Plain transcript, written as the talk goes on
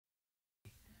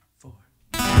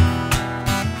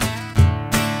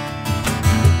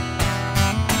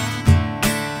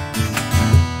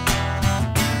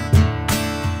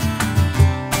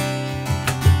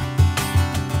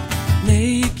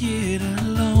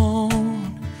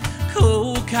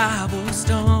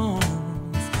cobblestones.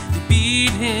 They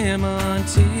beat him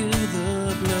until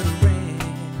the blood ran.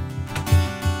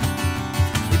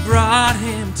 They brought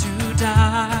him to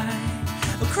die,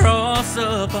 a cross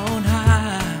up on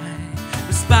high,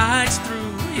 with spikes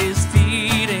through his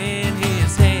feet and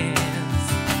his hands.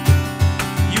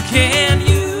 You can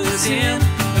use him,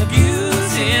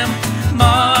 abuse him,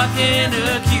 mock and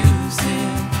accuse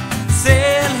him,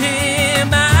 sell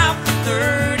him out for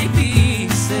 30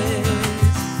 pieces,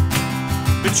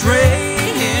 betray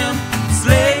him,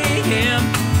 slay him,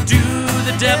 do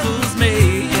the devil's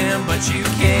mayhem, but you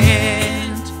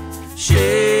can't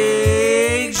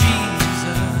shake Jesus.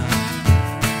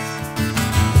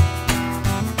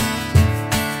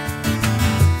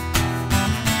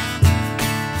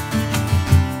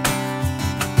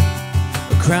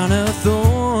 A crown of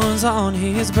thorns on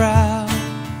his brow,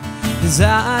 his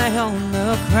eye on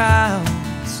the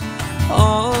crowds,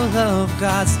 all of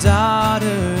God's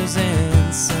daughters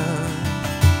and sons.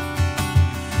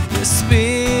 They're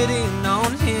spitting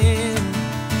on him,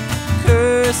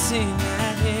 cursing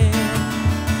at him.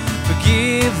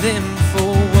 Forgive them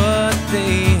for what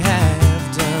they have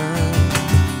done.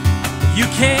 You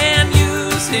can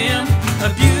use him,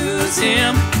 abuse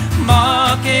him,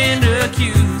 mock and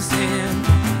accuse him,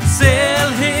 sell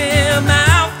him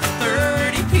out for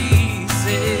 30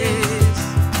 pieces,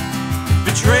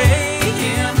 betray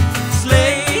him,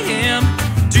 slay him,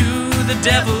 do the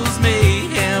devil's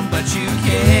mayhem, but you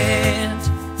can't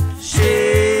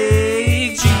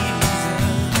shake Jesus.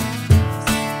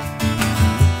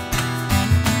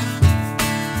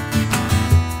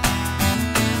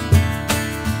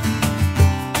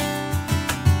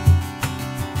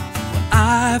 Well,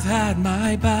 I've had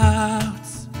my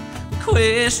bouts,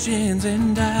 questions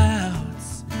and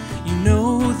doubts. You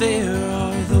know there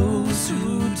are those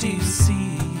who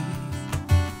deceive.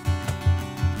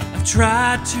 I've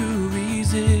tried to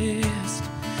resist,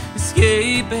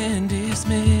 escape and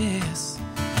dismiss,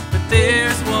 but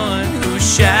there's one who's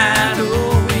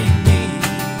shadowing me.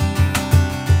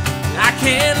 I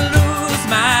can't lose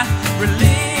my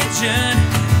religion,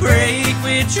 break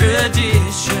with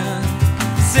tradition,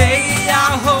 say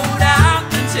I'll hold out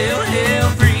until hell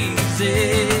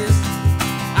freezes.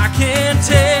 I can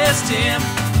test him,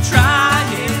 try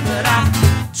him, but I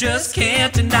just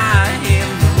can't deny him.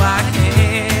 No, I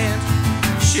can't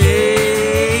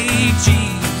shake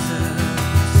Jesus.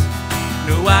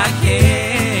 No, I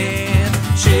can't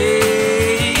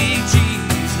shake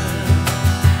Jesus.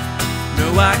 No,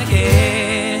 I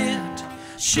can't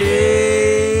shake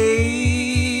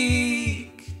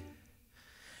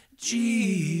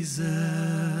Jesus.